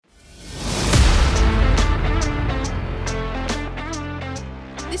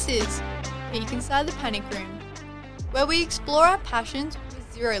is Peek Inside the Panic Room, where we explore our passions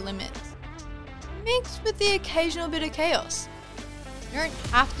with zero limits, mixed with the occasional bit of chaos. You don't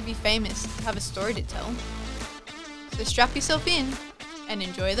have to be famous to have a story to tell. So strap yourself in and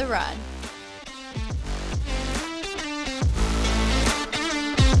enjoy the ride.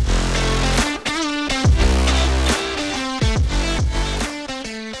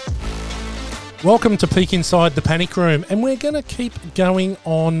 Welcome to Peek Inside the Panic Room, and we're going to keep going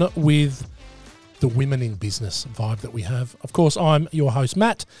on with the women in business vibe that we have. Of course, I'm your host,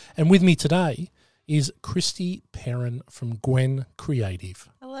 Matt, and with me today is Christie Perrin from Gwen Creative.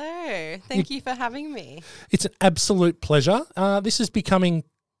 Hello. Thank you for having me. It's an absolute pleasure. This is becoming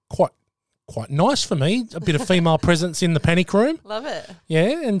quite nice for me, a bit of female presence in the panic room. Love it.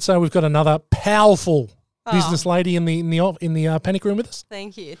 Yeah, and so we've got another powerful business lady in the panic room with us.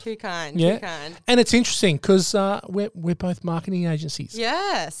 Thank you. Too kind. Yeah. Too kind. And it's interesting because we're both marketing agencies.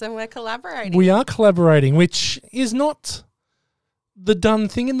 Yes, and we're collaborating. We are collaborating, which is not the done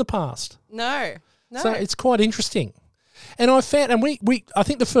thing in the past. No. So it's quite interesting. And I found, and I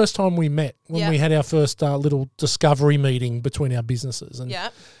think the first time we met, when we had our first little discovery meeting between our businesses, and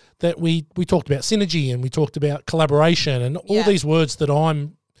that we talked about synergy and we talked about collaboration and all these words that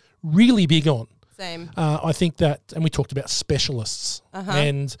I'm really big on. Same. I think that, and we talked about specialists,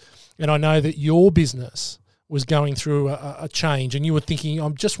 and I know that your business was going through a change, and you were thinking, I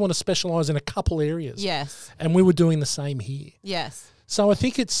just want to specialise in a couple areas. Yes. And we were doing the same here. Yes. So I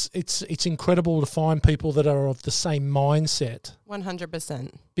think it's incredible to find people that are of the same mindset.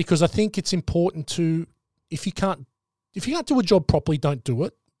 100%. Because I think it's important to, if you can't do a job properly, don't do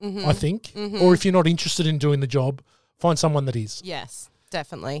it. I think, or if you're not interested in doing the job, find someone that is. Yes.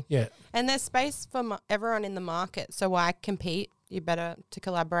 Definitely. Yeah. And there's space for everyone in the market. So why compete? You're better to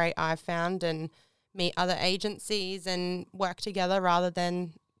collaborate, I've found, and meet other agencies and work together rather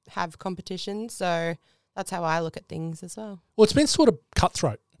than have competition. So that's how I look at things as well. Well, it's been sort of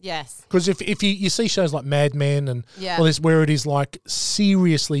cutthroat. Yes. Because if you see shows like Mad Men and all this, where it is like,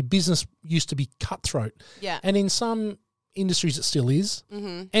 seriously, business used to be cutthroat. Yeah. And in some industries it still is.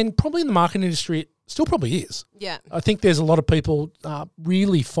 And probably in the marketing industry it still probably is. Yeah. I think there's a lot of people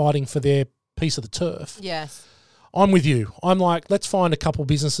really fighting for their piece of the turf. Yes. I'm with you. I'm like, let's find a couple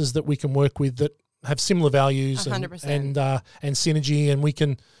businesses that we can work with that have similar values 100%. and synergy, and we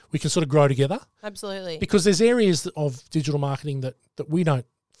can sort of grow together. Absolutely. Because there's areas of digital marketing that we don't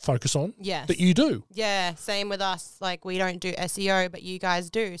focus on. Yes. That you do. Yeah. Same with us. Like, we don't do SEO, but you guys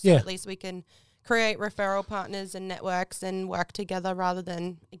do. So at least we can create referral partners and networks and work together rather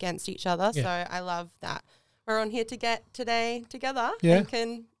than against each other. Yeah. So I love that we're on here to get today together and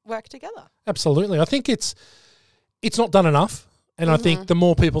can work together. Absolutely. I think it's not done enough. And I think the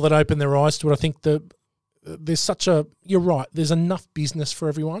more people that open their eyes to it, I think you're right, there's enough business for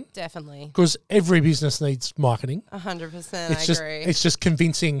everyone. Definitely. Because every business needs marketing. 100%, I agree. It's just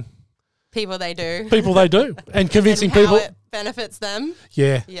convincing people they do. And convincing and how people it benefits them.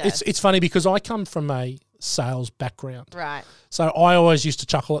 Yeah. Yes. It's funny because I come from a sales background. Right. So I always used to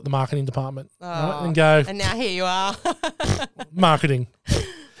chuckle at the marketing department right, and go, and now here you are. Marketing.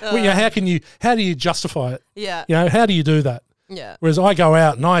 Well, how do you justify it? Yeah. How do you do that? Yeah. Whereas I go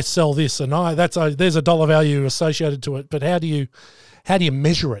out and I sell this and there's a dollar value associated to it, but how do you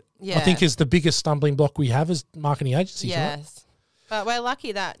measure it? Yeah. I think is the biggest stumbling block we have as marketing agencies. Yes. Right? But we're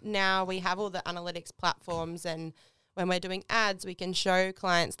lucky that now we have all the analytics platforms, and when we're doing ads, we can show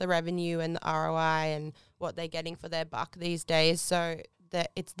clients the revenue and the ROI and what they're getting for their buck these days. So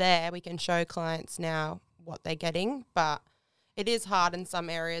that it's there. We can show clients now what they're getting, but it is hard in some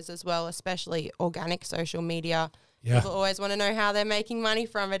areas as well, especially organic social media. Yeah. People always want to know how they're making money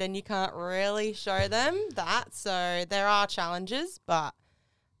from it, and you can't really show them that. So there are challenges, but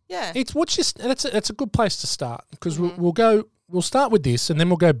yeah. It's a good place to start because we'll start with this and then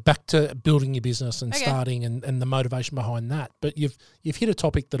we'll go back to building your business and starting and the motivation behind that. But you've hit a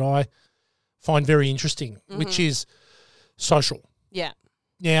topic that I find very interesting, which is social. Yeah.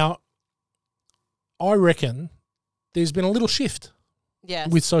 Now, I reckon there's been a little shift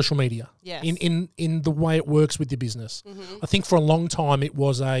with social media in the way it works with your business. I think for a long time it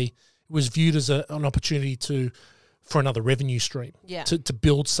was viewed as an opportunity for another revenue stream to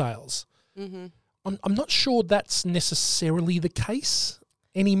build sales. I'm not sure that's necessarily the case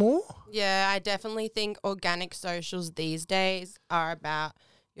anymore. Yeah, I definitely think organic socials these days are about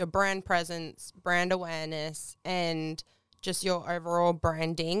your brand presence, brand awareness, and just your overall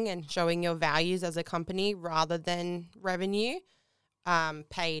branding and showing your values as a company rather than revenue.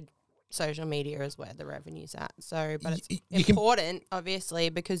 Paid social media is where the revenue's at. So, but it's important, obviously,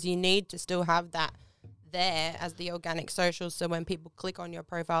 because you need to still have that there as the organic socials. So when people click on your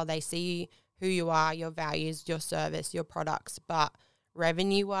profile, they see who you are, your values, your service, your products. But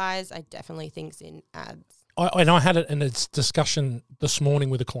revenue-wise, I definitely think it's in ads. I had it in a discussion this morning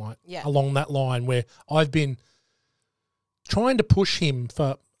with a client along that line where I've been trying to push him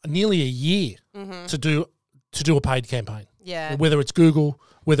for nearly a year to do a paid campaign. Yeah. Whether it's Google,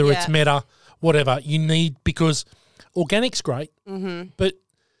 whether it's Meta, whatever you need, because organic's great, but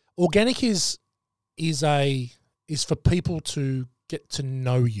organic is for people to get to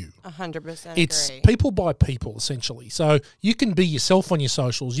know you. 100% It's agree. people by people, essentially. So you can be yourself on your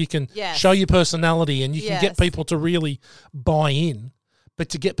socials. You can show your personality and you can get people to really buy in. But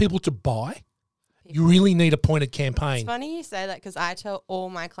to get people to buy, you really need a pointed campaign. It's funny you say that because I tell all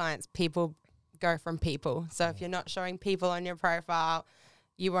my clients people go from people. So if you're not showing people on your profile,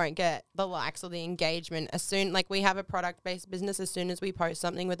 you won't get the likes or the engagement. As soon, like we have a product-based business, as soon as we post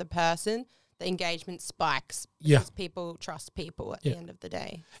something with a person, the engagement spikes because people trust people at the end of the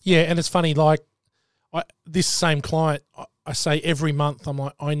day. Yeah, and it's funny, like this same client, I say every month, I'm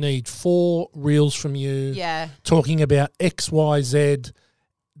like, I need 4 reels from you talking about X, Y, Z.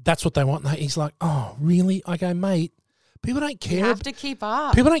 That's what they want. And he's like, oh, really? I go, mate, people don't care. You have to keep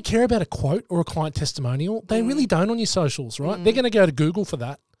up. People don't care about a quote or a client testimonial. They really don't on your socials, right? They're going to go to Google for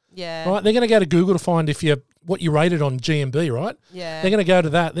that. Yeah. Right? They're going to go to Google to find what you rated on GMB, right? Yeah. They're going to go to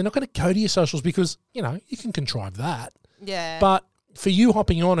that. They're not going to go to your socials because, you you can contrive that. Yeah. But for you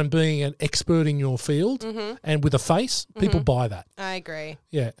hopping on and being an expert in your field and with a face, people buy that. I agree.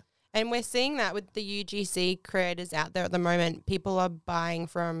 Yeah. And we're seeing that with the UGC creators out there at the moment. People are buying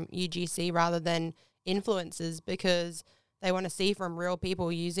from UGC rather than influencers because they want to see from real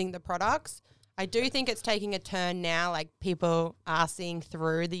people using the products. I do think it's taking a turn now. Like people are seeing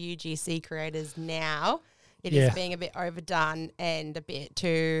through the UGC creators now. It is being a bit overdone and a bit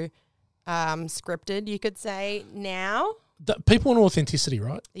too scripted, you could say now. People want authenticity,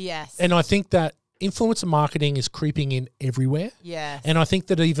 right? Yes. And I think that influencer marketing is creeping in everywhere. Yes. And I think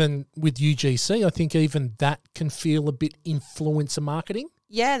that even with UGC, I think even that can feel a bit influencer marketing.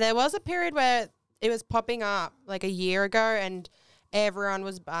 Yeah, there was a period where it was popping up like a year ago and everyone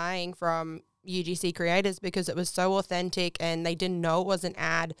was buying from UGC creators because it was so authentic and they didn't know it was an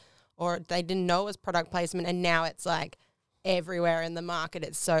ad or they didn't know it was product placement, and now it's like everywhere in the market.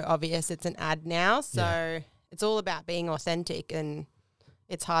 It's so obvious it's an ad now. So it's all about being authentic, and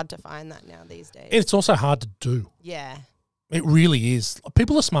it's hard to find that now these days. It's also hard to do. Yeah. It really is.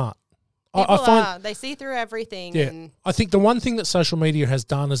 People are smart. People are. They see through everything. Yeah. And I think the one thing that social media has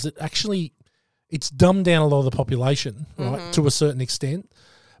done is it's dumbed down a lot of the population, right, to a certain extent,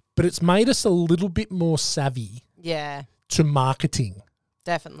 but it's made us a little bit more savvy to marketing.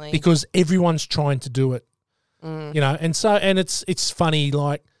 Definitely. Because everyone's trying to do it, and it's funny,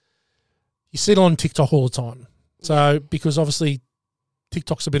 like you see it on TikTok all the time. So because obviously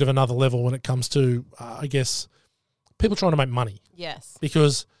TikTok's a bit of another level when it comes to, I guess, people trying to make money. Yes.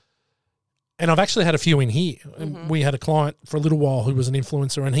 And I've actually had a few in here. And we had a client for a little while who was an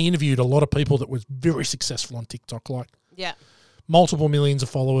influencer, and he interviewed a lot of people that was very successful on TikTok, like multiple millions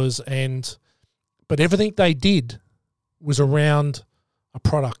of followers, but everything they did was around a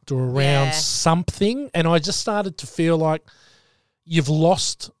product or around something. And I just started to feel like you've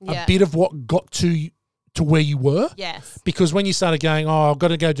lost a bit of what got to where you were. Yes. Because when you started going, I've got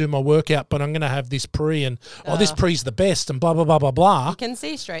to go do my workout, but I'm going to have this pre and, this pre's the best and blah, blah, blah, blah, blah. You can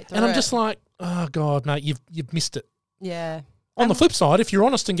see straight through And I'm just like, oh, God, mate, you've missed it. Yeah. On the flip side, if you're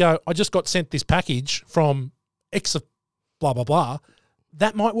honest and go, I just got sent this package from X of blah, blah, blah,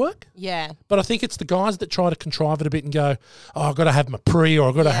 that might work. Yeah. But I think it's the guys that try to contrive it a bit and go, I've got to have my pre or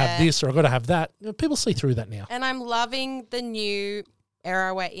I've got to have this or I've got to have that. People see through that now. And I'm loving the new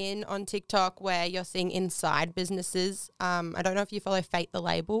era we're in on TikTok where you're seeing inside businesses. I don't know if you follow Fate the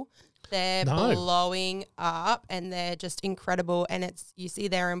Label. They're blowing up and they're just incredible. And you see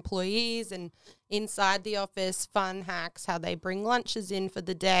their employees and inside the office, fun hacks, how they bring lunches in for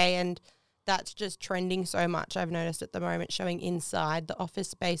the day, and that's just trending so much, I've noticed at the moment, showing inside the office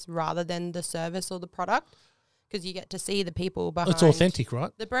space rather than the service or the product, because you get to see the people behind. It's authentic, right?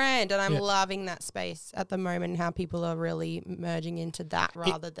 The brand, and I'm loving that space at the moment, how people are really merging into that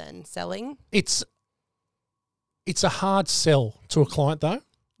rather than selling. It's a hard sell to a client though.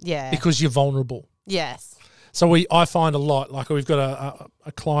 Yeah. Because you're vulnerable. Yes. So I find a lot, like we've got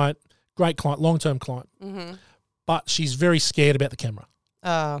a client, great client, long-term client, but she's very scared about the camera.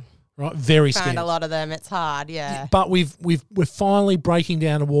 Oh. Right, very scared. Find a lot of them. It's hard, But we're finally breaking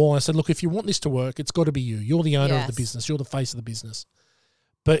down a wall. I said, look, if you want this to work, it's got to be you. You're the owner of the business. You're the face of the business.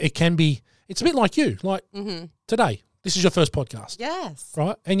 But it's a bit like you. Like today, This is your first podcast. Yes.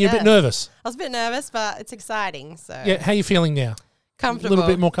 Right? And you're a bit nervous. I was a bit nervous, but it's exciting. So yeah, how are you feeling now? Comfortable. A little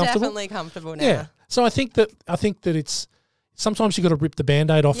bit more comfortable? Definitely comfortable now. Yeah. So I think that it's sometimes you got to rip the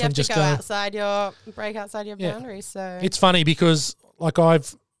Band-Aid off and just go break outside your boundaries. So it's funny because like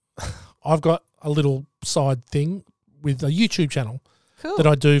I've got a little side thing with a YouTube channel that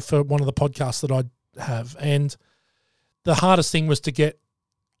I do for one of the podcasts that I have, and the hardest thing was to get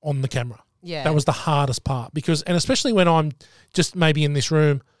on the camera. Yeah. That was the hardest part because, and especially when I'm just maybe in this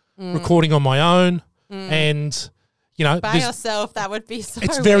room recording on my own and, you know. By yourself, that would be so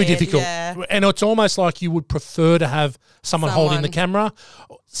It's very weird, difficult. Yeah. And it's almost like you would prefer to have someone holding the camera,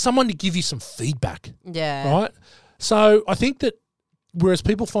 someone to give you some feedback. Yeah. Right? So I think that whereas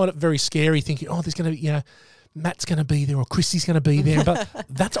people find it very scary thinking, oh, there's going to be, you know, Matt's going to be there or Christie's going to be there. But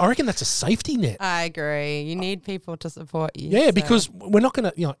I reckon that's a safety net. I agree. You need people to support you. Yeah, because we're not going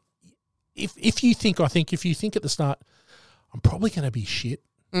to, you know, if you think at the start, I'm probably going to be shit,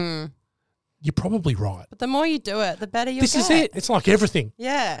 you're probably right. But the more you do it, the better you'll get. This is it. It's like everything.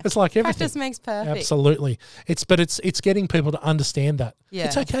 Yeah. It's like everything. Practice makes perfect. Absolutely. It's getting people to understand that. Yeah.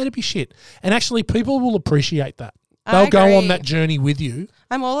 It's okay to be shit. And actually people will appreciate that. They'll go on that journey with you.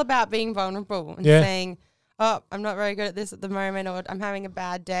 I'm all about being vulnerable and saying, oh, I'm not very good at this at the moment, or I'm having a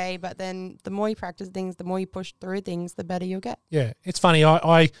bad day. But then the more you practice things, the more you push through things, the better you'll get. Yeah. It's funny.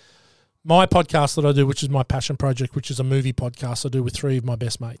 My podcast that I do, which is my passion project, which is a movie podcast I do with 3 of my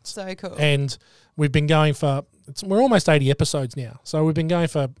best mates. So cool. And we've been going we're almost 80 episodes now. So we've been going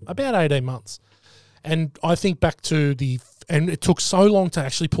for about 18 months. And I think back to and it took so long to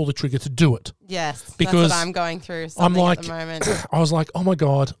actually pull the trigger to do it. Yes, because that's what I'm going through at the moment. I was like, oh my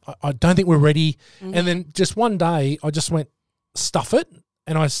God, I don't think we're ready. Mm-hmm. And then just one day I just went, stuff it.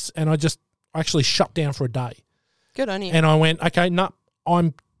 And I actually shut down for a day. Good on you. And I went, okay,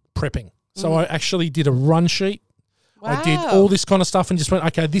 I'm prepping. So I actually did a run sheet. Wow. I did all this kind of stuff and just went,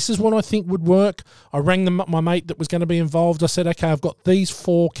 okay, this is what I think would work. I rang my mate that was going to be involved. I said, okay, I've got these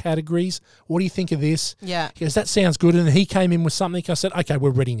 4 categories. What do you think of this? Yeah. He goes, that sounds good. And he came in with something. I said, okay, we're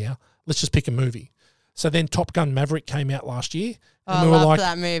ready now. Let's just pick a movie. So then Top Gun Maverick came out last year. And I loved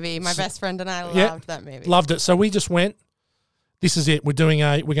that movie. My best friend and I loved that movie. Loved it. So we just went, this is it. We're going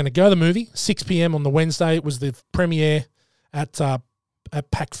to go to the movie, 6 p.m. on the Wednesday. It was the premiere at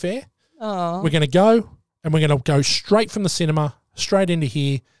Pack Fair. Oh. We're going to go. And we're going to go straight from the cinema, straight into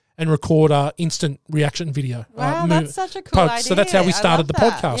here, and record our instant reaction video. Wow, that's such a cool idea. So that's how we started the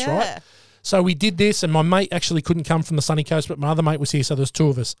podcast, right? So we did this, and my mate actually couldn't come from the sunny coast, but my other mate was here, so there's 2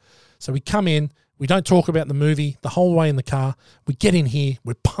 of us. So we come in, we don't talk about the movie the whole way in the car. We get in here,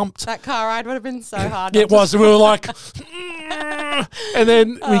 we're pumped. That car ride would have been so hard. Yeah, it was. We were like, and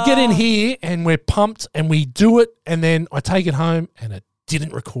then we get in here, and we're pumped, and we do it, and then I take it home, and it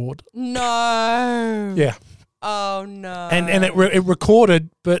didn't record. No. Yeah. Oh no. And it recorded,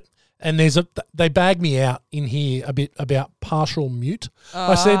 but they bagged me out in here a bit about partial mute.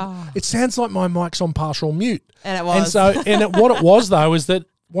 I said it sounds like my mic's on partial mute, and it was. And what it was though is that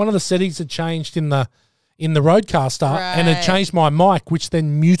one of the settings had changed in the Roadcaster, and it changed my mic, which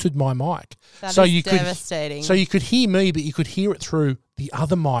then muted my mic. That is devastating. So you could hear me, but you could hear it through the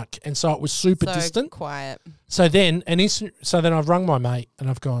other mic, and so it was super distant, quiet. So then I've rung my mate, and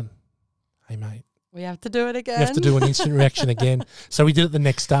I've gone, hey mate, we have to do it again. You have to do an instant reaction again. So we did it the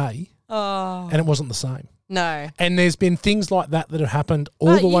next day, and it wasn't the same. No. And there's been things like that have happened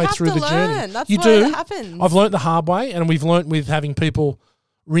all the way through the journey. That's why it happens. I've learnt the hard way, and we've learnt with having people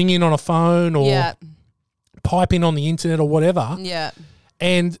ring in on a phone or pipe in on the internet or whatever. Yeah.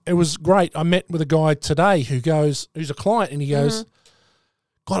 And it was great. I met with a guy today who's a client, and he goes,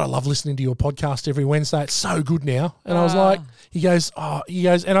 God, I love listening to your podcast every Wednesday. It's so good now. And I was like, he goes,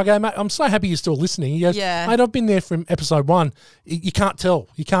 and I go, mate, I'm so happy you're still listening. He goes, mate, I've been there from episode 1. You can't tell.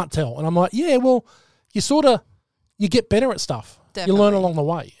 And I'm like, yeah, well, you get better at stuff. Definitely. You learn along the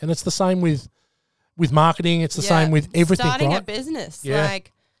way. And it's the same with marketing. It's the same with everything, starting right? a business. Yeah.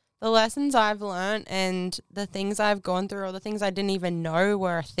 Like the lessons I've learned and the things I've gone through, or the things I didn't even know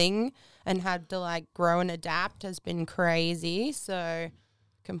were a thing and had to like grow and adapt has been crazy. So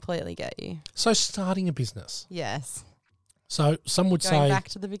completely get you. So starting a business. Yes. So some would Going back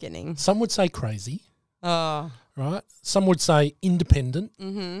to the beginning. Some would say crazy. Oh. Right? Some would say independent.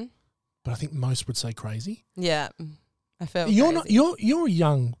 Mm-hmm. But I think most would say crazy. Yeah. I feel you're a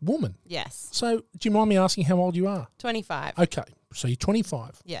young woman. Yes. So do you mind me asking how old you are? 25. Okay. So you're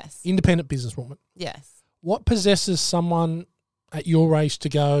 25. Yes. Independent businesswoman. Yes. What possesses someone at your age to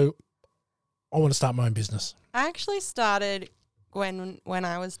go, I want to start my own business? I actually started when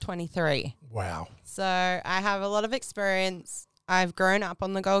I was 23. Wow. So I have a lot of experience. I've grown up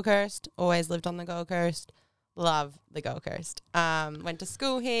on the Gold Coast, always lived on the Gold Coast, love the Gold Coast. Went to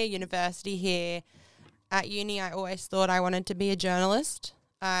school here, university here. At uni, I always thought I wanted to be a journalist.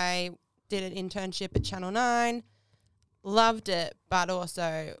 I did an internship at Channel 9, loved it, but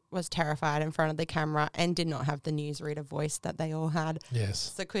also was terrified in front of the camera and did not have the newsreader voice that they all had.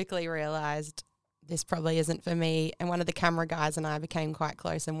 Yes. So quickly realised this probably isn't for me. And one of the camera guys and I became quite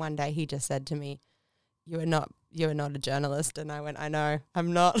close. And one day he just said to me, you are not a journalist. And I went, I know,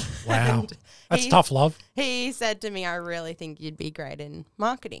 I'm not. Wow. That's tough love. He said to me, I really think you'd be great in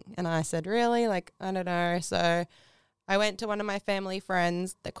marketing. And I said, really? Like, I don't know. So I went to one of my family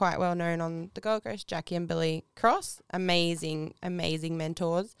friends, they're quite well known on the Gold Coast, Jackie and Billy Cross, amazing, amazing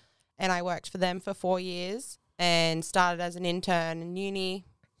mentors. And I worked for them for 4 years and started as an intern in uni,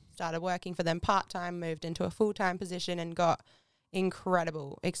 started working for them part-time, moved into a full-time position and got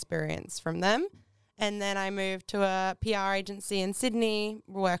incredible experience from them. And then I moved to a PR agency in Sydney,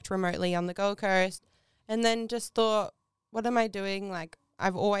 worked remotely on the Gold Coast, and then just thought, what am I doing? Like,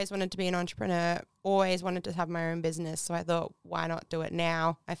 I've always wanted to be an entrepreneur, always wanted to have my own business. So I thought, why not do it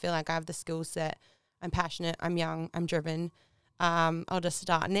now? I feel like I have the skill set. I'm passionate. I'm young. I'm driven. I'll just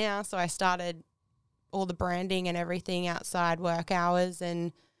start now. So I started all the branding and everything outside work hours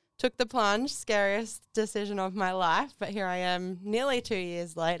and took the plunge, scariest decision of my life. But here I am nearly 2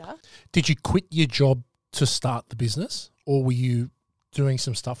 years later. Did you quit your job to start the business or were you doing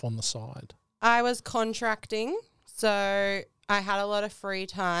some stuff on the side? I was contracting. So I had a lot of free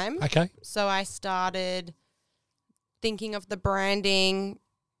time. Okay. So I started thinking of the branding,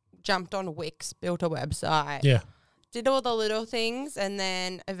 jumped on Wix, built a website. Yeah. Did all the little things and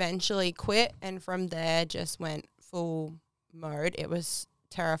then eventually quit. And from there just went full mode. It was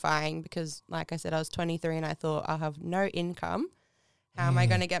terrifying because, like I said, I was 23 and I thought I'll have no income. How am I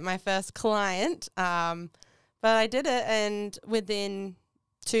going to get my first client? But I did it, and within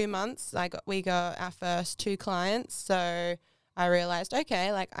 2 months, we got our first 2 clients. So I realized,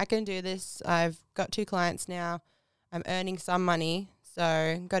 okay, like I can do this. I've got 2 clients now. I'm earning some money,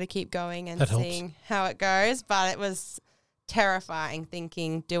 so got to keep going and seeing how it goes. But it was terrifying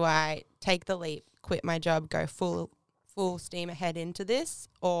thinking, do I take the leap, quit my job, go full steam ahead into this,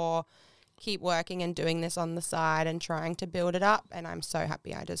 or keep working and doing this on the side and trying to build it up? And I'm so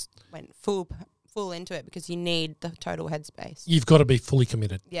happy I just went full into it because you need the total headspace. You've got to be fully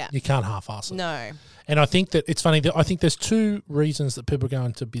committed. Yeah. You can't half-ass it. No. And I think that it's funny that I think there's 2 reasons that people go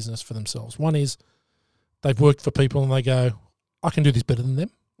into business for themselves. One is they've worked for people and they go, I can do this better than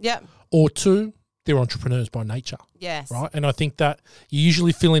them. Yep. Or 2, they're entrepreneurs by nature. Yes. Right. And I think that you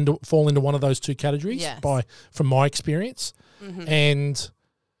usually fall into one of those 2 categories. Yes. From my experience. Mm-hmm. And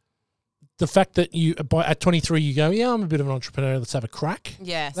the fact that at 23 you go, yeah, I'm a bit of an entrepreneur, let's have a crack.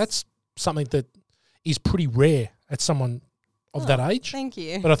 Yes. That's something that is pretty rare at someone of that age. Thank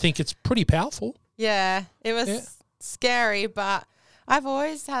you. But I think it's pretty powerful. Yeah. It was scary, but I've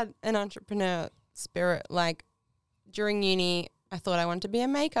always had an entrepreneur spirit. Like during uni, I thought I wanted to be a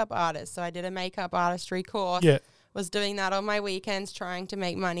makeup artist. So I did a makeup artistry course. Yeah. Was doing that on my weekends, trying to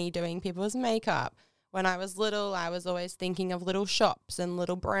make money doing people's makeup. When I was little, I was always thinking of little shops and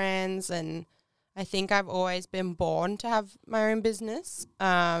little brands. And I think I've always been born to have my own business.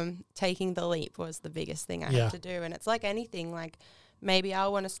 Taking the leap was the biggest thing I had to do. And it's like anything, like maybe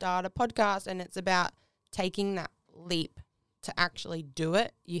I'll want to start a podcast and it's about taking that leap to actually do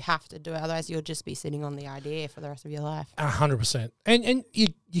it. You have to do it. Otherwise you'll just be sitting on the idea for the rest of your life. 100%. And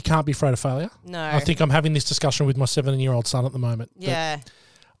you can't be afraid of failure. No. I think I'm having this discussion with my 7-year-old son at the moment. Yeah.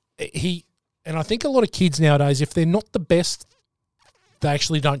 And I think a lot of kids nowadays, if they're not the best, they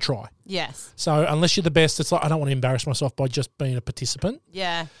actually don't try. Yes. So unless you're the best, it's like I don't want to embarrass myself by just being a participant.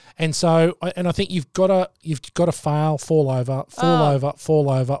 Yeah. And so, I think you've got to fail, fall over,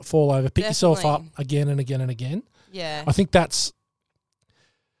 pick yourself up again and again and again. Yeah. I think that's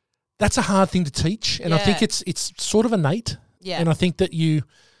a hard thing to teach, and I think it's sort of innate. Yeah. And I think that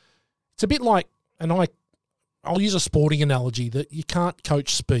it's a bit like, and I'll use a sporting analogy that you can't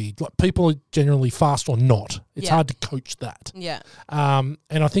coach speed. Like people are generally fast or not. It's hard to coach that. Yeah. And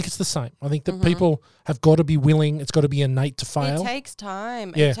I think it's the same. I think that people have got to be willing. It's got to be innate to fail. It takes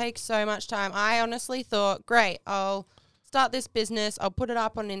time. Yeah. It takes so much time. I honestly thought, great, I'll start this business. I'll put it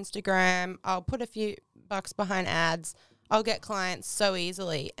up on Instagram. I'll put a few bucks behind ads. I'll get clients so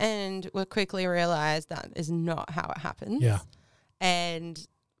easily. And we quickly realized that is not how it happens. Yeah. And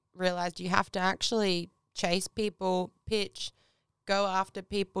realized you have to actually chase people, pitch, go after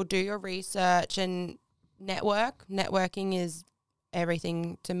people, do your research and network. Networking is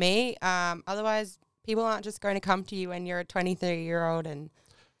everything to me. Otherwise, people aren't just going to come to you when you're a 23-year-old and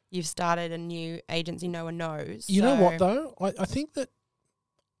you've started a new agency no one knows. You know what, though? I think that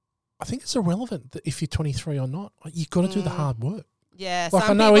I think it's irrelevant that if you're 23 or not. You've got to do the hard work. Yeah, like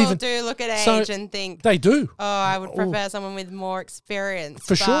some people do look at age and think they do. Oh, I would prefer someone with more experience.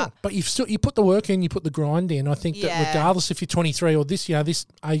 For sure, but you put the work in, you put the grind in. I think that regardless if you're 23 or this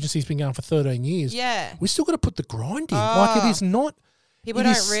agency's been going for 13 years. Yeah, we still got to put the grind in. Like it is not. People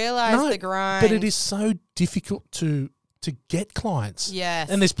don't realise the grind, but it is so difficult to get clients. Yes,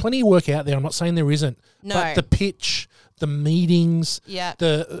 and there's plenty of work out there. I'm not saying there isn't. No, but the pitch, the meetings,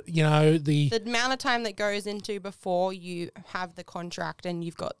 the amount of time that goes into before you have the contract and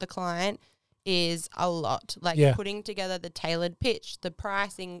you've got the client is a lot. Like putting together the tailored pitch, the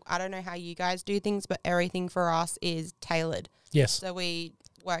pricing. I don't know how you guys do things, but everything for us is tailored. Yes. So we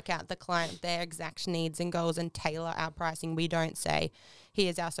work out the client, their exact needs and goals and tailor our pricing. We don't say,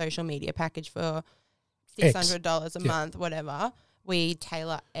 here's our social media package for $600 a month, whatever. We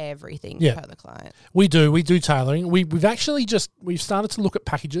tailor everything per the client. We do tailoring. We've actually we've started to look at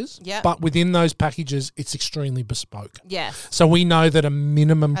packages, but within those packages, it's extremely bespoke. Yes. So we know that a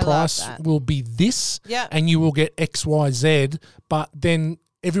minimum price will be this, and you will get X, Y, Z, but then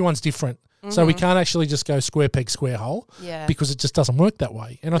everyone's different. Mm-hmm. So we can't actually just go square peg, square hole because it just doesn't work that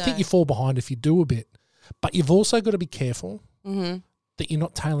way. And I think you fall behind if you do a bit. But you've also got to be careful that you're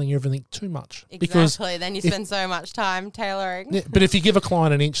not tailoring everything too much. Exactly. Because then you spend so much time tailoring. Yeah, but if you give a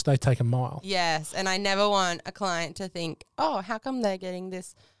client an inch, they take a mile. Yes, and I never want a client to think, oh, how come they're getting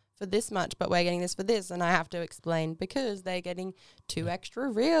this for this much, but we're getting this for this? And I have to explain because they're getting 2 extra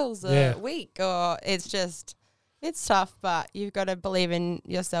reels a week. Or it's tough, but you've got to believe in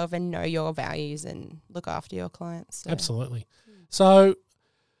yourself and know your values and look after your clients. So. Absolutely. So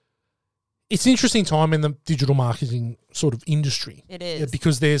it's an interesting time in the digital marketing sort of industry. It is.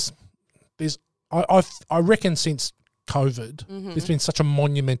 Because I reckon since COVID, there's been such a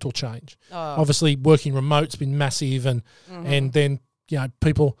monumental change. Oh. Obviously, working remote's been massive, and then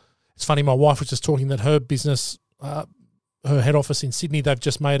people. It's funny. My wife was just talking that her business, her head office in Sydney, they've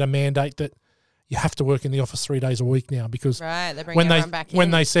just made a mandate that you have to work in the office 3 days a week now because they bring everyone back in.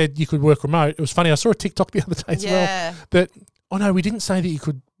 When they said you could work remote, it was funny. I saw a TikTok the other day as well that no, we didn't say that you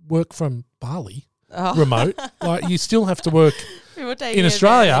could work from Bali remote. Like you still have to work in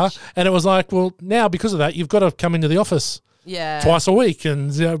Australia, advantage. And it was like, well, now because of that, you've got to come into the office twice a week,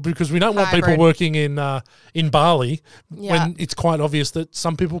 and because we don't want people working in Bali when it's quite obvious that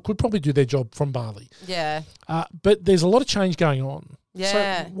some people could probably do their job from Bali. Yeah, but there's a lot of change going on.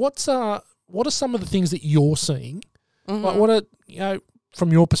 Yeah. So what are some of the things that you're seeing? Like what are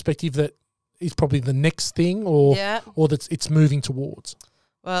from your perspective that is probably the next thing, or that it's moving towards?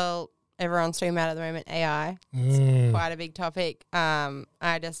 Well, everyone's talking about at the moment AI. It's quite a big topic.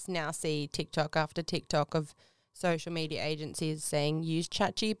 I just now see TikTok after TikTok of social media agencies saying use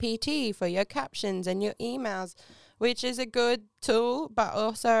ChatGPT for your captions and your emails, which is a good tool, but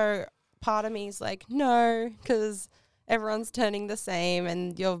also part of me is like, no, because everyone's turning the same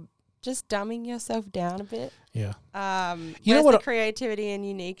and you're just dumbing yourself down a bit. Yeah. Where's the creativity and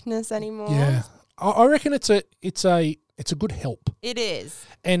uniqueness anymore? Yeah. I reckon it's a good help. It is.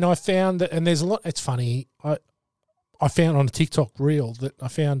 And I found that, and there's a lot, it's funny, I found on a TikTok reel that I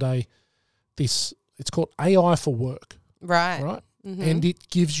found it's called AI for Work. Right. Right? Mm-hmm. And it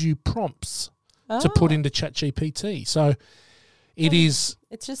gives you prompts to put into ChatGPT. So it is.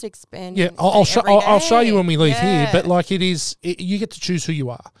 It's just expanding. Yeah, I'll show you when we leave here. But like you get to choose who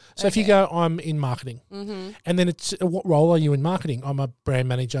you are. So if you go, I'm in marketing, and then it's what role are you in marketing? I'm a brand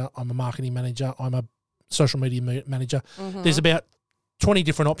manager. I'm a marketing manager. I'm a social media manager. There's about 20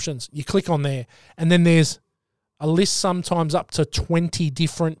 different options. You click on there, and then there's a list sometimes up to 20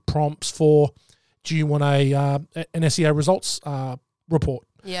 different prompts for. Do you want an SEO results report?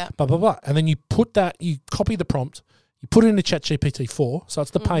 Yeah. Blah blah blah, and then you put that. You copy the prompt. You put it into ChatGPT 4, so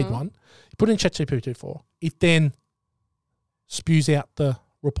it's the paid one. You put it in ChatGPT 4. It then spews out the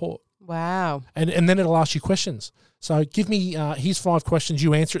report. Wow. And then it'll ask you questions. So give me, here's 5 questions.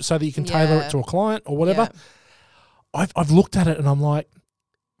 You answer it so that you can tailor it to a client or whatever. Yeah. I've looked at it and I'm like,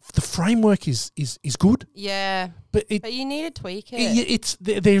 the framework is good. Yeah. But you need to tweak it.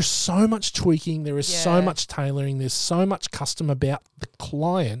 There's so much tweaking. There is so much tailoring. There's so much custom about the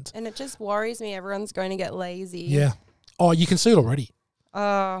client. And it just worries me. Everyone's going to get lazy. Yeah. Oh, you can see it already.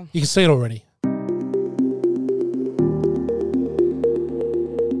 You can see it already.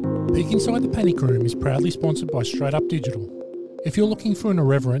 Peek Inside the Panic Room is proudly sponsored by Straight Up Digital. If you're looking for an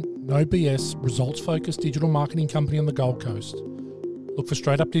irreverent, no BS, results-focused digital marketing company on the Gold Coast, look for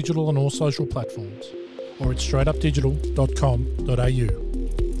Straight Up Digital on all social platforms or at straightupdigital.com.au.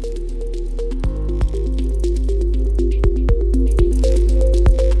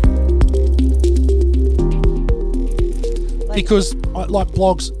 Because like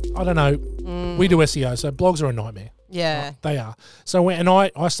blogs, I don't know. We do SEO, so blogs are a nightmare. Yeah. Right? They are. So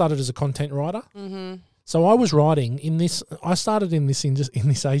I started as a content writer. Mm-hmm. So I was writing in this. I started in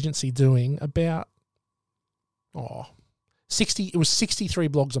this agency doing about 60. It was 63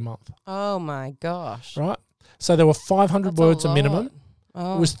 blogs a month. Oh my gosh! Right. So there were 500 words a minimum.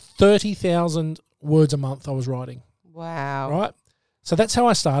 Oh. It was 30,000 words a month I was writing. Wow. Right. So that's how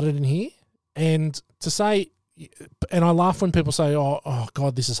I started in here. And to say, and I laugh when people say, oh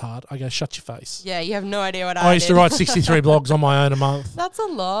God, this is hard. I go, shut your face. Yeah, you have no idea what I used to write 63 blogs on my own a month. That's a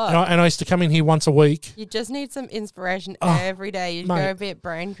lot. And I used to come in here once a week. You just need some inspiration every day. You'd go a bit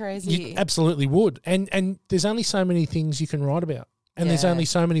brain crazy. You absolutely would. And there's only so many things you can write about. And there's only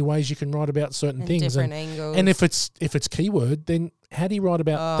so many ways you can write about certain things. Different angles. And if it's keyword, then how do you write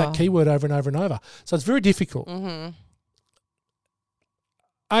about that keyword over and over and over? So it's very difficult. Mm-hmm.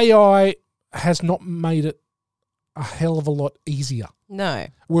 AI has not made it a hell of a lot easier. No.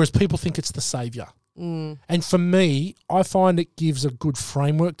 Whereas people think it's the saviour. Mm. And for me, I find it gives a good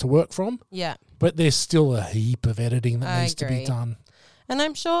framework to work from. Yeah. But there's still a heap of editing that needs to be done. And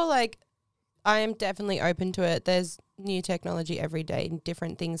I'm sure, I am definitely open to it. There's new technology every day and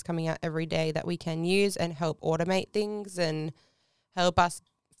different things coming out every day that we can use and help automate things and help us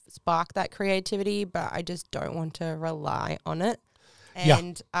spark that creativity. But I just don't want to rely on it.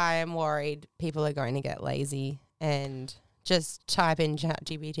 And I am worried people are going to get lazy and just type in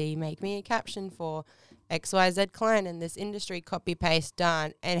ChatGPT, make me a caption for XYZ client in this industry, copy, paste,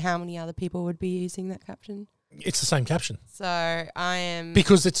 done. And how many other people would be using that caption? It's the same caption. So I am...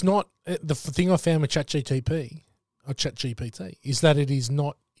 Because it's not... The thing I found with ChatGPT is that it is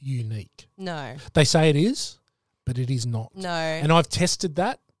not unique. No. They say it is, but it is not. No. And I've tested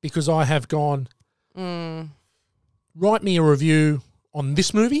that because I have gone, write me a review on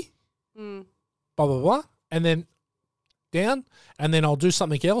this movie, blah, blah, blah, and then down, and then I'll do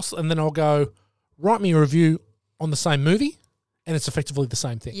something else, and then I'll go, write me a review on the same movie, and it's effectively the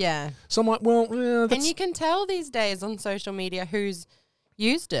same thing. Yeah. So I'm like, well, that's... And you can tell these days on social media who's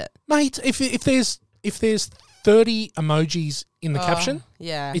used it. Mate, if there's 30 emojis in the caption,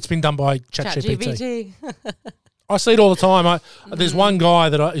 it's been done by ChatGPT. I see it all the time. There's one guy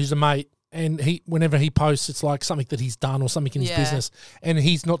who's a mate, and whenever he posts, it's like something that he's done or something in his business, and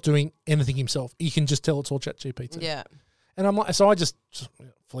he's not doing anything himself. You can just tell it's all ChatGPT. Yeah. And I'm like, so I just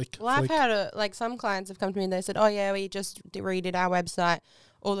flick. Well, I've had some clients have come to me and they said, oh yeah, we just redid our website,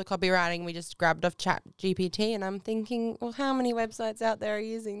 all the copywriting we just grabbed off ChatGPT, and I'm thinking, well, how many websites out there are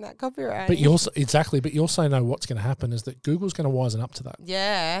using that copywriting? But you also know what's going to happen is that Google's going to wisen up to that.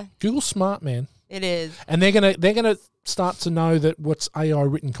 Yeah. Google's smart, man. It is. And they're gonna start to know that what's AI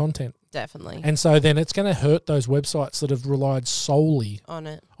written content. Definitely. And so then it's going to hurt those websites that have relied solely on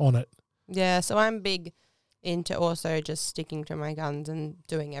it. Yeah, so I'm big into also just sticking to my guns and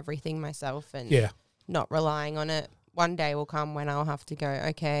doing everything myself and not relying on it. One day will come when I'll have to go,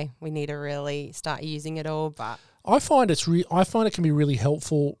 okay, we need to really start using it all. But I find it can be really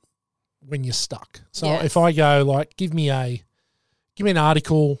helpful when you're stuck. So if I go give me an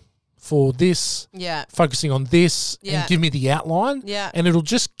article for this, focusing on this, and give me the outline, and it'll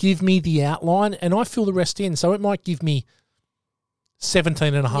just give me the outline, and I fill the rest in. So it might give me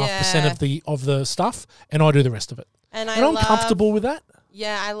 17.5% of the stuff, and I do the rest of it. And I'm comfortable with that.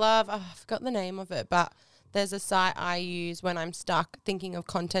 Yeah, I love. I forgot the name of it, but there's a site I use when I'm stuck thinking of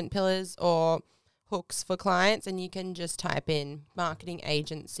content pillars or hooks for clients, and you can just type in marketing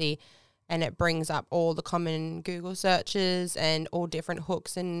agency, and it brings up all the common Google searches and all different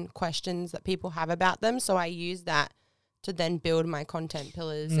hooks and questions that people have about them. So I use that to then build my content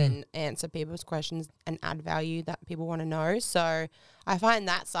pillars and answer people's questions and add value that people want to know. So I find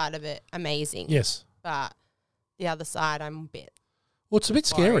that side of it amazing. Yes. But the other side, I'm a bit... Well, it's a bit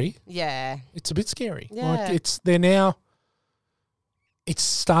scary. Yeah. It's a bit scary. Yeah. It's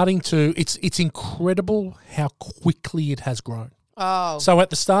starting to... It's incredible how quickly it has grown. Oh. So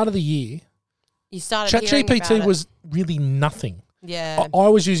at the start of the year, you started ChatGPT was really nothing. Yeah. I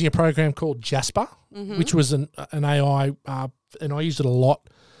was using a program called Jasper, which was an AI, and I used it a lot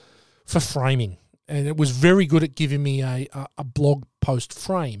for framing. And it was very good at giving me a blog post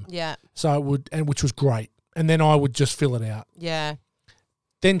frame. Yeah. So it would, and which was great. And then I would just fill it out. Yeah.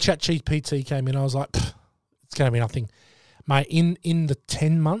 Then ChatGPT came in. I was like, it's going to be nothing. Mate, in the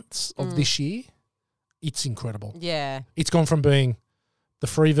 10 months of this year, it's incredible. Yeah. It's gone from being the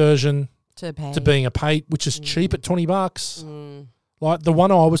free version to being a paid, which is cheap at $20. Like the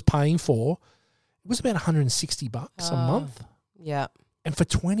one I was paying for, it was about $160 a month. Yeah. And for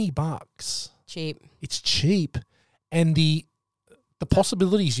 $20, cheap. It's cheap. And the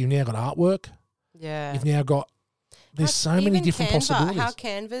possibilities, you've now got artwork. Yeah. You've now got there's so many different possibilities. How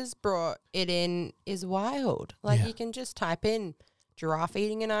Canva's brought it in is wild. Like you can just type in giraffe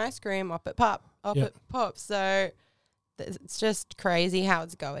eating an ice cream, up it pops. So it's just crazy how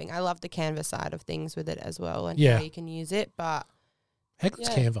it's going. I love the Canva side of things with it as well, and how you can use it. But heck, it's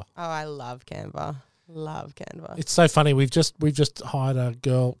Canva. Oh, I love Canva. Love Canva. It's so funny. We've just hired a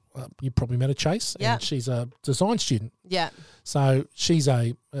girl. You probably met her, Chase. And she's a design student. Yeah. So she's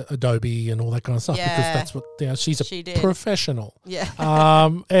a Adobe and all that kind of stuff because that's what she's a professional. Yeah.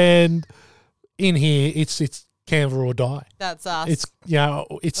 And in here, it's Canva or die. That's us. It's we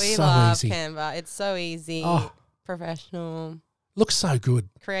so love easy. Canva. It's so easy. Professional. Looks so good.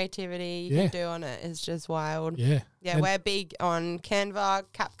 Creativity you can do on it is just wild. Yeah. Yeah, we're big on Canva,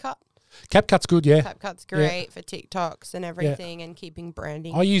 CapCut. CapCut's good, yeah. CapCut's great for TikToks and everything and keeping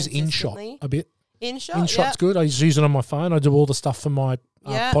branding. I use InShot a bit. InShot's good. I use it on my phone. I do all the stuff for my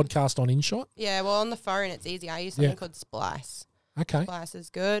podcast on InShot. Yeah, well, on the phone it's easy. I use something called Splice. Okay. Splice is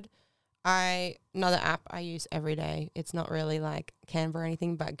good. Another app I use every day. It's not really like Canva or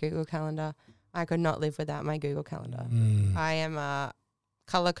anything, but Google Calendar. I could not live without my Google Calendar. I am a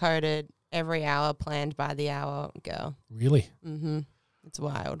color-coded, every hour, planned by the hour girl. Really? Mm-hmm. It's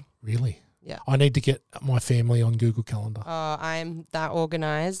wild. Really? Yeah. I need to get my family on Google Calendar. Oh, I'm that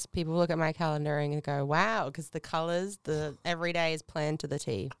organized. People look at my calendar and go, wow, because the colors, every day is planned to the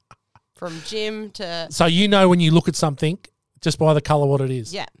T. From gym to... So you know when you look at something just by the color what it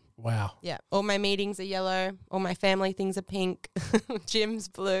is? Yeah. Wow. Yeah. All my meetings are yellow. All my family things are pink. Gym's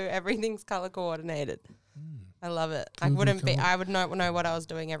blue. Everything's color coordinated. I love it. I would not know what I was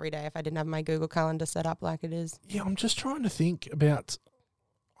doing every day if I didn't have my Google Calendar set up like it is. Yeah, I'm just trying to think about...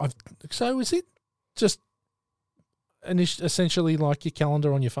 So is it just essentially like your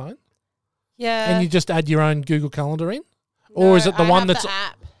calendar on your phone? Yeah. And you just add your own Google Calendar in? Or is it the one that's... the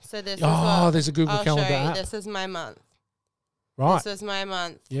app. So this there's a Google Calendar show you. app. This is my month. Right. This is my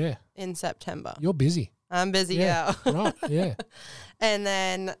month in September. You're busy. I'm busy now. Right, yeah. And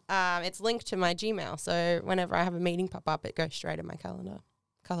then it's linked to my Gmail. So whenever I have a meeting pop up, it goes straight in my calendar.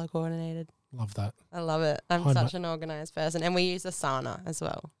 Color coordinated. Love that. I love it. I'm such an organised person. And we use Asana as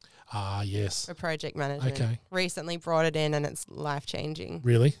well. Ah, yes. For project management. Okay. Recently brought it in and it's life-changing.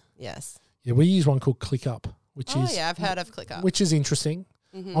 Really? Yes. Yeah, we use one called ClickUp, which is... Oh, yeah, I've heard of ClickUp. Which is interesting.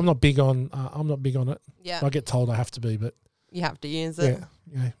 Mm-hmm. I'm not big on it. Yeah. I get told I have to be, but... You have to use it.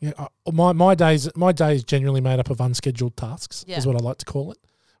 Yeah. My day is generally made up of unscheduled tasks, is what I like to call it,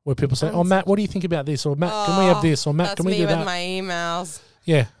 where people say, oh, Matt, what do you think about this? Or, Matt, can we have this? Or, Matt, can we do that? That's me with my emails.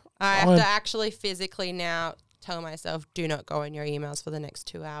 Yeah. I have to actually physically now tell myself, do not go in your emails for the next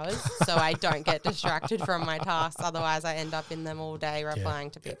 2 hours so I don't get distracted from my tasks. Otherwise, I end up in them all day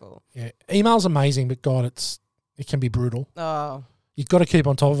replying to people. Yeah. Email's amazing, but, God, it can be brutal. Oh. You've got to keep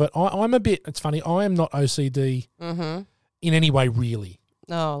on top of it. I'm a bit, it's funny, I am not OCD in any way, really.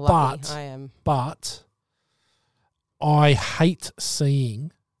 Oh, lucky. I am. But I hate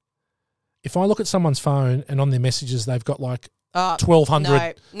seeing, if I look at someone's phone and on their messages they've got like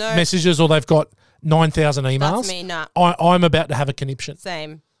 1,200 messages or they've got 9,000 emails. That's me, nah. I'm about to have a conniption.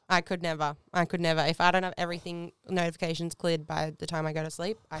 Same. I could never. If I don't have everything, notifications cleared by the time I go to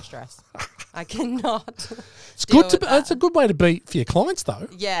sleep, I stress. I cannot. It's good it's a good way to be for your clients, though.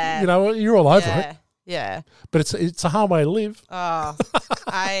 Yeah. You know, you're all over it. Yeah. But it's a hard way to live. Oh,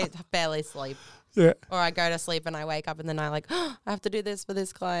 I barely sleep. Yeah. Or I go to sleep and I wake up in the night like, I have to do this for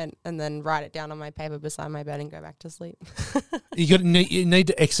this client, and then write it down on my paper beside my bed and go back to sleep. You need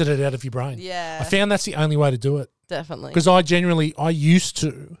to exit it out of your brain. Yeah. I found that's the only way to do it. Definitely. Because I used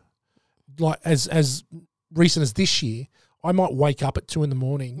to, like as recent as this year, I might wake up at 2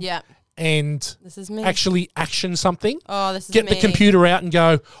 a.m. Yeah. And this is me. Actually action something. Oh, this is Get me. the computer out and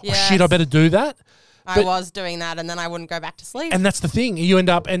go, oh shit, I better do that. I was doing that and then I wouldn't go back to sleep. And that's the thing. You end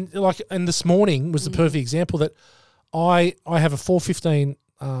up, and this morning was the perfect example that I have a 4:15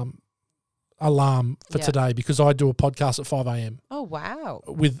 alarm for today because I do a podcast at 5 a.m. Oh, wow.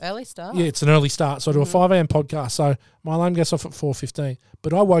 With early start. Yeah, it's an early start. So I do a 5 a.m. podcast. So my alarm goes off at 4:15.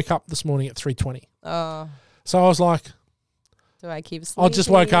 But I woke up this morning at 3:20. Oh. So I was like, do I keep sleeping? I just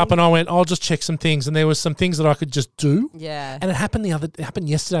woke up and I went, I'll just check some things. And there was some things that I could just do. Yeah. And it happened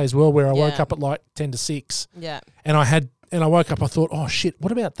yesterday as well, where I woke up at like 10 to 6. Yeah. And I woke up, I thought, oh shit,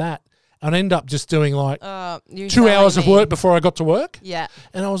 what about that? And I ended up just doing like 2 hours of work before I got to work. Yeah.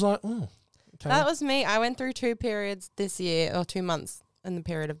 And I was like, oh, okay. That was me. I went through 2 periods this year, or 2 months in the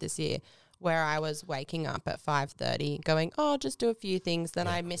period of this year, where I was waking up at 5:30 going, just do a few things. Then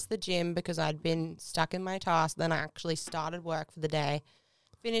I missed the gym because I'd been stuck in my task. Then I actually started work for the day,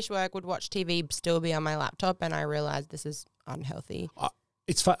 finished work, would watch TV, still be on my laptop, and I realized this is unhealthy.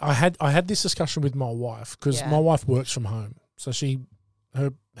 It's I had this discussion with my wife because my wife works from home. So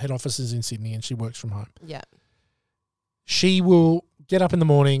her head office is in Sydney and she works from home. Yeah. She will get up in the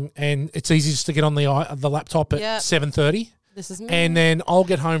morning and it's easy just to get on the laptop at 7:30. This is me. And then I'll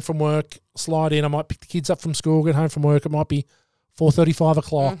get home from work, slide in. I might pick the kids up from school, get home from work. It might be 4:30, 5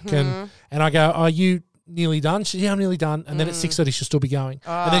 o'clock. And I go, are you nearly done? She says, yeah, I'm nearly done. And then at 6:30 she'll still be going.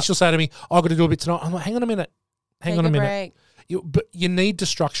 And then she'll say to me, I've got to do a bit tonight. I'm like, hang on a minute. Hang on a minute. But you need to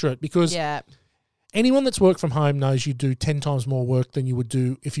structure it because anyone that's worked from home knows you do 10 times more work than you would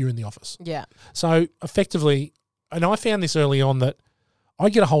do if you're in the office. Yeah. So effectively, and I found this early on that I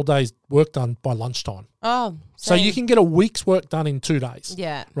get a whole day's work done by lunchtime. Oh, so you can get a week's work done in 2 days.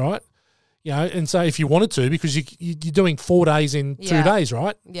 Yeah. Right? You know, and so if you wanted to, because you're doing 4 days in 2 days,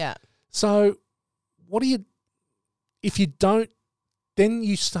 right? Yeah. So if you don't, then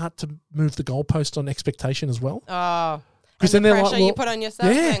you start to move the goalpost on expectation as well. Oh. Because then the they're pressure like, you put on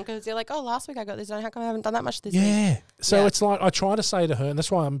yourself because you're like, oh, last week I got this done. How come I haven't done that much this week? Yeah. So it's like I try to say to her, and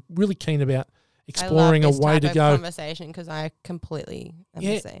that's why I'm really keen about exploring a way to go. Conversation because I completely am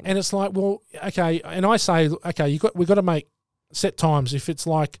the same. And it's like, well, okay, and I say, okay, we've got to make set times. If it's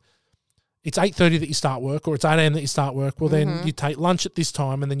like it's 8:30 that you start work, or it's 8 a.m. that you start work, well, then you take lunch at this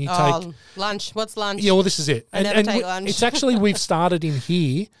time, and then you take lunch. What's lunch? Yeah, well, this is it. I never take lunch. It's actually we've started in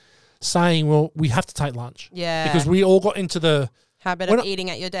here saying, well, we have to take lunch. Yeah, because we all got into the habit of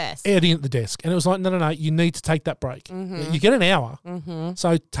eating at your desk. Eating at the desk. And it was like, no, you need to take that break. You get an hour,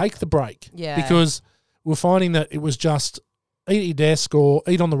 so take the break. Yeah. Because we're finding that it was just eat at your desk or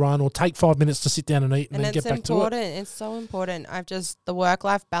eat on the run or take 5 minutes to sit down and eat and then get back to it. It's so important. The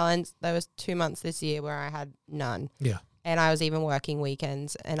work-life balance, there was 2 months this year where I had none. Yeah. And I was even working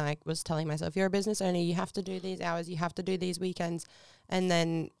weekends and I was telling myself, you're a business owner, you have to do these hours, you have to do these weekends. And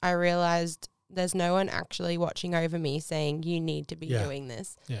then I realized there's no one actually watching over me saying you need to be doing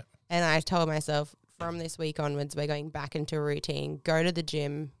this. Yeah. And I told myself from this week onwards, we're going back into a routine. Go to the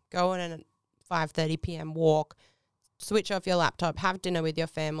gym, go on a 5:30 p.m. walk, switch off your laptop, have dinner with your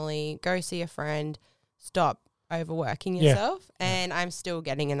family, go see a friend, stop overworking yourself. And I'm still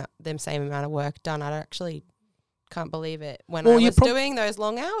getting the same amount of work done. I actually can't believe it when I was doing those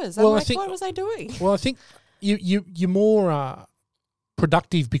long hours. I'm like, what was I doing? Well, I think you're more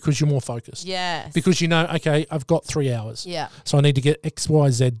productive because you're more focused. Yes. Because you know, okay, I've got 3 hours. Yeah. So I need to get X, Y,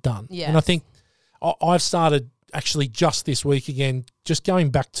 Z done. Yeah. And I think I've started actually just this week again, just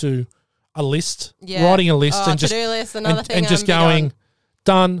going back to a list, writing a list and just to-do list, another thing, and just going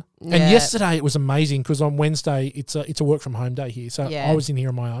done. Yeah. And yesterday it was amazing because on Wednesday it's a work from home day here, so I was in here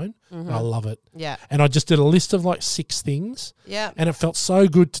on my own. And I love it. Yeah, and I just did a list of like 6 things. Yeah, and it felt so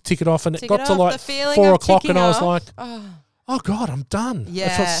good to tick it off. And it got to like 4 o'clock, and I was like, oh God, I'm done. Yeah,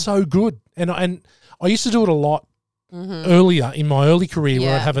 it felt so good. And I used to do it a lot earlier in my early career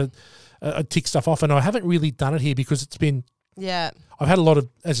where I'd have a tick stuff off, and I haven't really done it here because it's been I've had a lot of,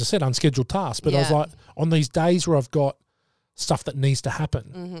 as I said, unscheduled tasks. But I was like, on these days where I've got stuff that needs to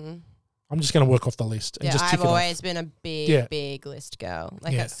happen, I'm just going to work off the list and just tick it off. I've always been a big list girl.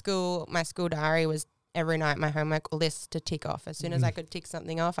 Like at school, my school diary was every night my homework list to tick off. As soon as I could tick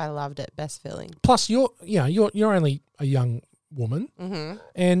something off, I loved it. Best feeling. Plus, you're only a young woman,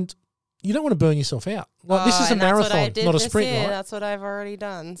 and you don't want to burn yourself out. Like this is a marathon, not a sprint, right? That's what I've already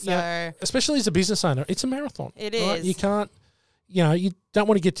done. So, especially as a business owner, it's a marathon. It right? is. You can't. You don't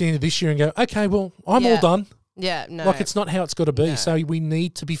want to get to the end of this year and go, okay, well, I'm all done. Yeah, no. Like it's not how it's got to be. No. So we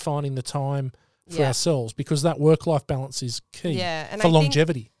need to be finding the time for ourselves because that work-life balance is key for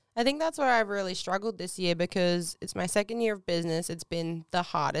longevity. I think that's where I've really struggled this year because it's my second year of business. It's been the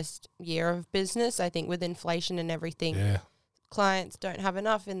hardest year of business, I think, with inflation and everything. Yeah. Clients don't have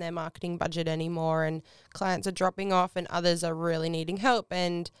enough in their marketing budget anymore and clients are dropping off and others are really needing help.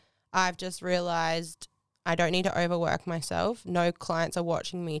 And I've just realized I don't need to overwork myself. No clients are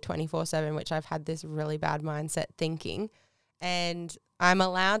watching me 24/7, which I've had this really bad mindset thinking. And I'm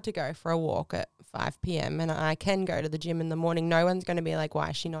allowed to go for a walk at 5 p.m. and I can go to the gym in the morning. No one's going to be like,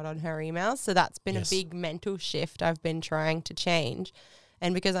 why is she not on her emails? So that's been a big mental shift I've been trying to change.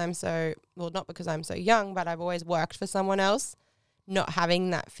 And because not because I'm so young, but I've always worked for someone else, not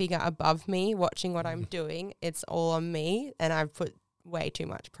having that figure above me, watching what I'm doing, it's all on me. And I've put way too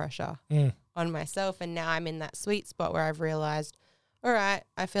much pressure on myself. And now I'm in that sweet spot where I've realized, all right,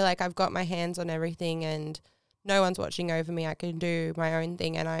 I feel like I've got my hands on everything and no one's watching over me. I can do my own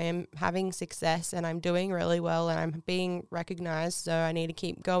thing and I am having success and I'm doing really well and I'm being recognized. So I need to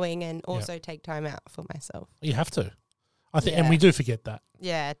keep going and also take time out for myself. You have to. I think, and we do forget that.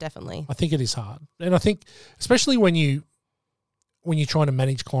 Yeah, definitely. I think it is hard. And I think especially when you're trying to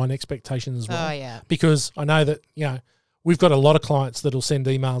manage client expectations as well. Oh, yeah. Because I know that, we've got a lot of clients that'll send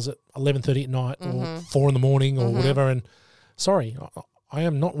emails at 11:30 at night or 4 in the morning or whatever, and sorry, I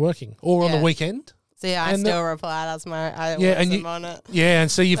am not working, or on the weekend. See, I still reply. That's I and on it. Yeah,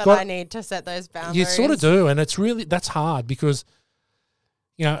 and so you've I need to set those boundaries. You sort of do, and it's really that's hard because,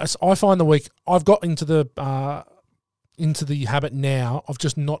 I find the week I've got into the habit now of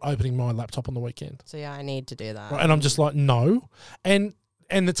just not opening my laptop on the weekend. So I need to do that, right? And I'm just like no, and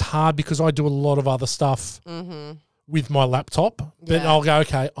it's hard because I do a lot of other stuff with my laptop, but I'll go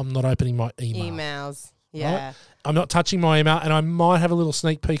okay. I'm not opening my emails. Yeah. Right? I'm not touching my email, and I might have a little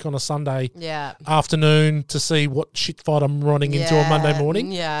sneak peek on a Sunday afternoon to see what shit fight I'm running into on Monday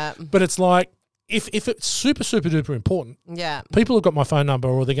morning. Yeah. But it's like, if it's super, super duper important, people have got my phone number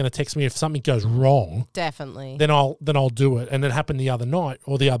or they're going to text me if something goes wrong. Definitely. Then I'll do it. And it happened the other night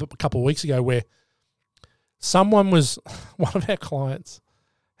or a couple of weeks ago where one of our clients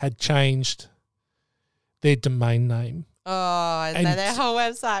had changed their domain name. Oh, and then their whole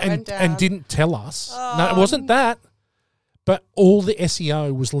website went down. And didn't tell us. No, it wasn't that. But all the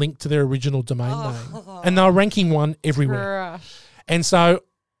SEO was linked to their original domain name. And they were ranking one everywhere. Gosh. And so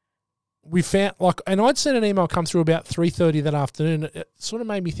we found, and I'd sent an email come through about 3:30 that afternoon. It sort of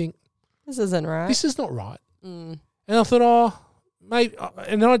made me think, this isn't right. This is not right. And I thought, maybe.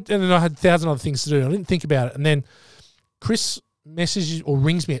 And then I had 1,000 other things to do. I didn't think about it. And then Chris messages or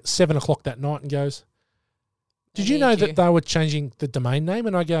rings me at 7:00 that night and goes, did you know that they were changing the domain name?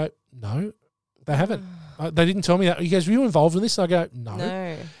 And I go, no, they haven't. They didn't tell me that. He goes, were you involved in this? And I go,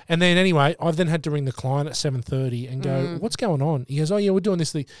 no. And then anyway, I've then had to ring the client at 7:30 and go, what's going on? He goes, oh, yeah, we're doing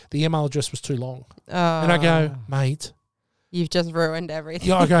this. The email address was too long. And I go, mate. You've just ruined everything.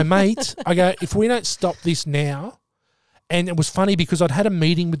 Yeah, I go, mate. If we don't stop this now, and it was funny because I'd had a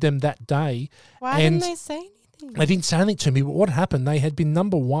meeting with them that day. Why didn't they say anything? They didn't say anything to me, but what happened, they had been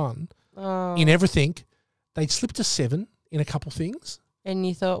number one in everything. They'd slipped to 7 in a couple things. And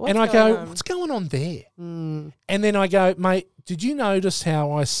you thought, what's going on there? And then I go, mate, did you notice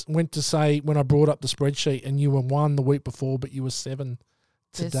how I went to say when I brought up the spreadsheet and you were 1 the week before, but you were 7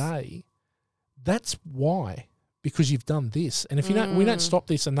 today? That's why, because you've done this. And if we don't stop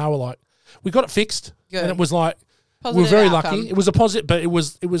this, and they were like, we got it fixed. Good. And it was like, we're very lucky. It was a positive, but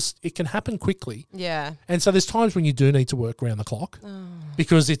it can happen quickly. Yeah. And so there's times when you do need to work around the clock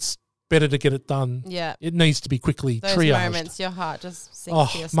because it's better to get it done. Yeah. It needs to be quickly triaged. Those moments, your heart just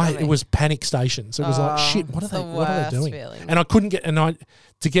sinks to your stomach. Mate, it was panic stations. It was like, shit, what are they doing? Feeling. And I couldn't get,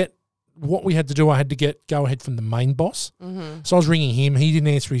 to get what we had to do, I had to get go ahead from the main boss. So I was ringing him. He didn't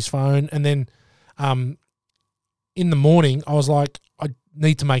answer his phone. And then in the morning, I was like, I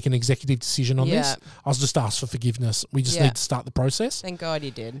need to make an executive decision on this. I was just asked for forgiveness. We just need to start the process. Thank God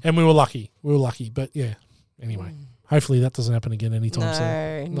you did. And we were lucky. But yeah, anyway. Hopefully that doesn't happen again anytime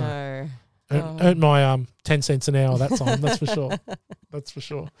soon. No. Earned my 10 cents an hour that time, that's for sure. That's for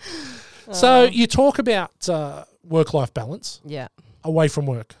sure. So you talk about work-life balance. Yeah. Away from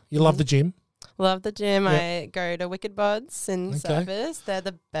work. You love the gym. Love the gym. Yep. I go to Wicked Bods in Service. They're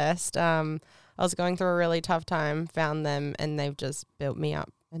the best. I was going through a really tough time, found them, and they've just built me up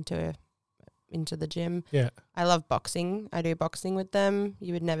into the gym. Yeah. I love boxing. I do boxing with them.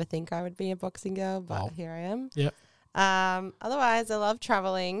 You would never think I would be a boxing girl, but here I am. Yeah. Otherwise, I love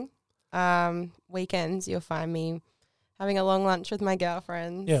traveling. Weekends, you'll find me having a long lunch with my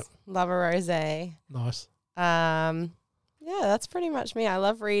girlfriends. Yeah. Love a rosé. Nice. Yeah, that's pretty much me. I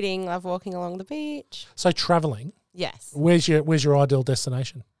love reading, love walking along the beach. So traveling. Yes. Where's your ideal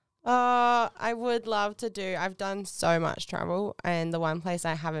destination? I would love to do. I've done so much travel, and the one place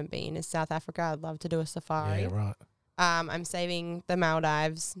I haven't been is South Africa. I'd love to do a safari. Yeah, right. I'm saving the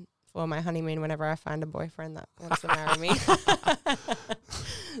Maldives for my honeymoon whenever I find a boyfriend that wants to marry me.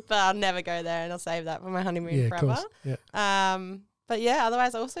 But I'll never go there, and I'll save that for my honeymoon forever. Yeah. But yeah,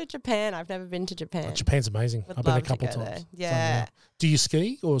 otherwise also Japan. I've never been to Japan. Oh, Japan's amazing. I've been a couple times. There. Yeah. Do you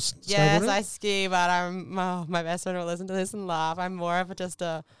ski or snowboard? Yes, I ski, but my best friend will listen to this and laugh. I'm more of just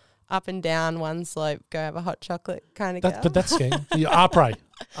a up and down one slope, go have a hot chocolate kind of girl. But that's skiing. Après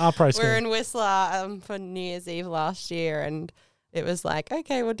skiing. We're in Whistler for New Year's Eve last year, and it was like,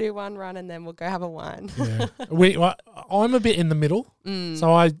 okay, we'll do one run and then we'll go have a wine. Yeah. I'm a bit in the middle,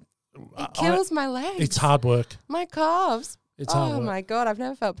 so it kills my legs. It's hard work. My calves. It's hard work. Oh my God, I've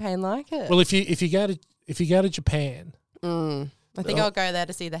never felt pain like it. Well, if you go to Japan, I think I'll go there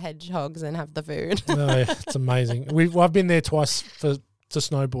to see the hedgehogs and have the food. It's amazing. I've been there twice to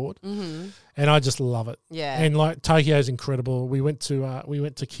snowboard, and I just love it. Yeah, and like Tokyo's incredible. We went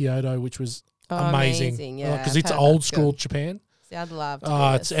to Kyoto, which was amazing. Yeah, because it's old school Japan. See, I'd love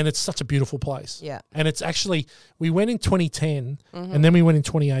to. It's such a beautiful place. Yeah, and it's actually we went in 2010, and then we went in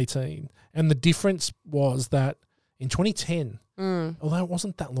 2018, and the difference was that In 2010, although it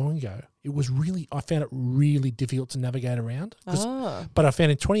wasn't that long ago, I found it really difficult to navigate around. But I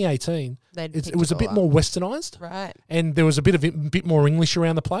found in 2018, it was a bit more westernized. Right. And there was a bit more English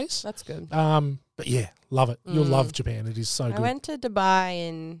around the place. That's good. But yeah, love it. You'll love Japan. It is so good. I went to Dubai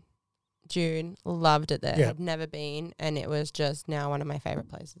in June. Loved it there. Yeah. I'd never been, and it was just now one of my favorite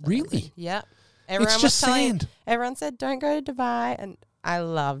places. Really? Yep. It's just sand. Everyone said, don't go to Dubai, and I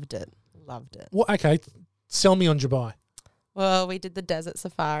loved it. Loved it. Well, okay, sell me on Dubai. Well, we did the desert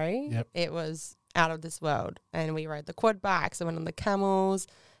safari. Yep. It was out of this world. And we rode the quad bikes. I went on the camels,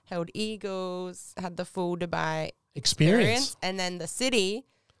 held eagles, had the full Dubai experience. And then the city,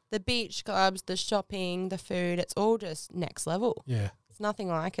 the beach clubs, the shopping, the food, it's all just next level. Yeah. It's nothing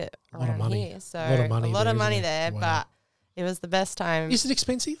like it around here. So a lot of money there, wow. but it was the best time. Is it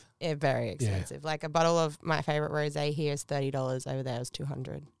expensive? Yeah, very expensive. Like a bottle of my favorite rosé here is $30. Over there it was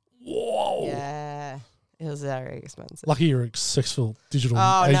 $200. Whoa. Yeah. It was very expensive. Lucky you're a successful digital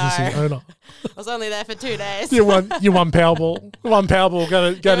agency owner. I was only there for 2 days. you won Powerball.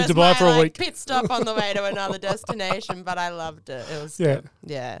 Go to Dubai for a week. Pit stop on the way to another destination, but I loved it. It was good.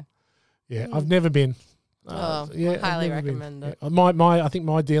 Yeah. I've never been. Highly recommend it. I think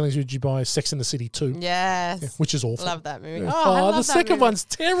my dealings with Dubai is Sex and the City 2. Yes. Which is awful. Love that movie. Yeah. I love the second one's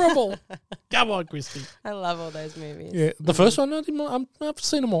terrible. Come on, Christie. I love all those movies. Yeah, the first one, I've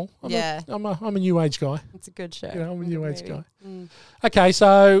seen them all. I'm a new age guy. It's a good show. I'm a new age guy. Okay,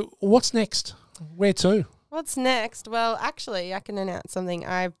 so what's next? Where to? What's next? Well, actually, I can announce something.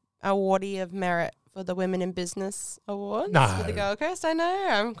 I'm awardee of merit for the Women in Business Awards for the Gold Coast. I know.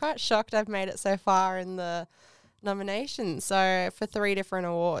 I'm quite shocked I've made it so far in the nominations. So for 3 different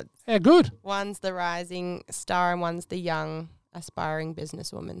awards. Yeah, good. One's the Rising Star and one's the Young Aspiring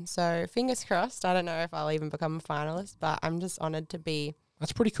Businesswoman. So fingers crossed. I don't know if I'll even become a finalist, but I'm just honoured to be.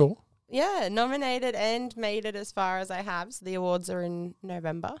 That's pretty cool. Yeah, nominated and made it as far as I have. So the awards are in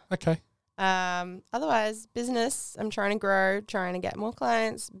November. Okay. Otherwise, business, I'm trying to grow, trying to get more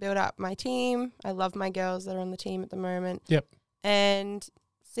clients, build up my team. I love my girls that are on the team at the moment. Yep. And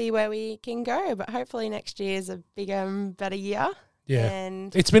see where we can go. But hopefully next year is a bigger and better year. Yeah.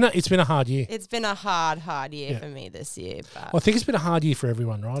 And it's been a hard year. It's been a hard year for me this year. But I think it's been a hard year for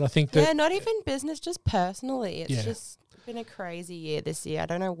everyone, right? I think that. Yeah, not even business, just personally. It's just been a crazy year this year. I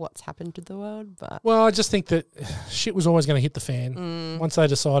don't know what's happened to the world, but. Well, I just think that shit was always going to hit the fan once they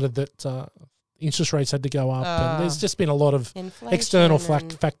decided that interest rates had to go up. And there's just been a lot of external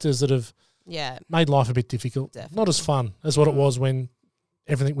factors that have made life a bit difficult. Definitely. Not as fun as what it was when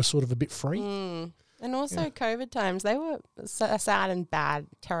everything was sort of a bit free. And also COVID times, they were sad and bad,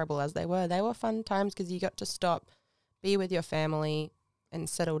 terrible as they were fun times because you got to stop, be with your family and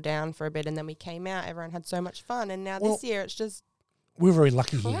settle down for a bit. And then we came out, everyone had so much fun. And now this year it's just we're very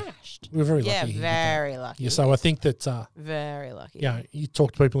lucky crashed. Here. We're very lucky. Yeah, very lucky. Yeah, so I think that very lucky. Yeah, you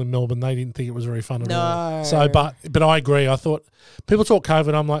talk to people in Melbourne, they didn't think it was very fun at all. So but I agree. I thought people talk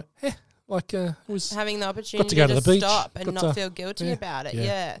COVID, I'm like, it was having the opportunity to go to the beach, stop and not feel guilty about it.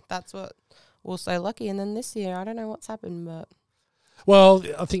 Yeah, that's what we're so lucky. And then this year, I don't know what's happened, but well,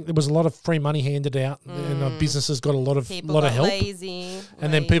 I think there was a lot of free money handed out, and businesses got a lot of help.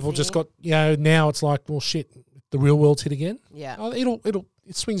 And then people just got now it's like, well, shit, the real world's hit again. Yeah,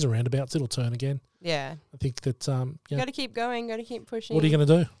 it swings and roundabouts. It'll turn again. Yeah, I think that you got to keep going, got to keep pushing. What are you going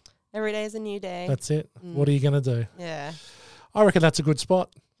to do? Every day is a new day. That's it. What are you going to do? Yeah, I reckon that's a good spot.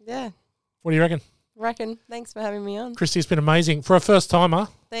 Yeah. What do you reckon? Thanks for having me on. Christie, it's been amazing. For a first timer.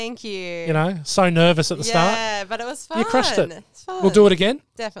 Thank you. You know, so nervous at the start. Yeah, but it was fun. You crushed it. It's fun. We'll do it again.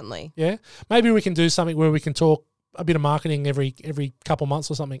 Definitely. Yeah. Maybe we can do something where we can talk a bit of marketing every couple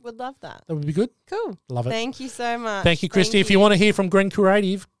months or something. Would love that. That would be good. Cool. Love it. Thank you so much. Thank you, Christie. If you want to hear from Gwen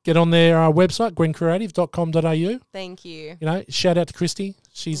Creative, get on their website, gwencreative.com.au. Thank you. You know, shout out to Christie.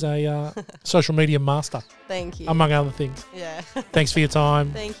 She's a social media master. Thank you. Among other things. Yeah. Thanks for your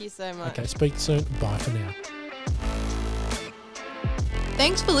time. Thank you so much. Okay, speak soon. Bye for now.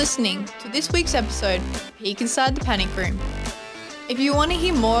 Thanks for listening to this week's episode of Peek Inside the Panic Room. If you want to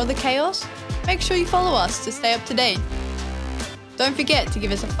hear more of the chaos, make sure you follow us to stay up to date. Don't forget to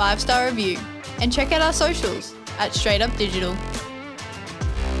give us a 5-star review and check out our socials at Straight Up Digital.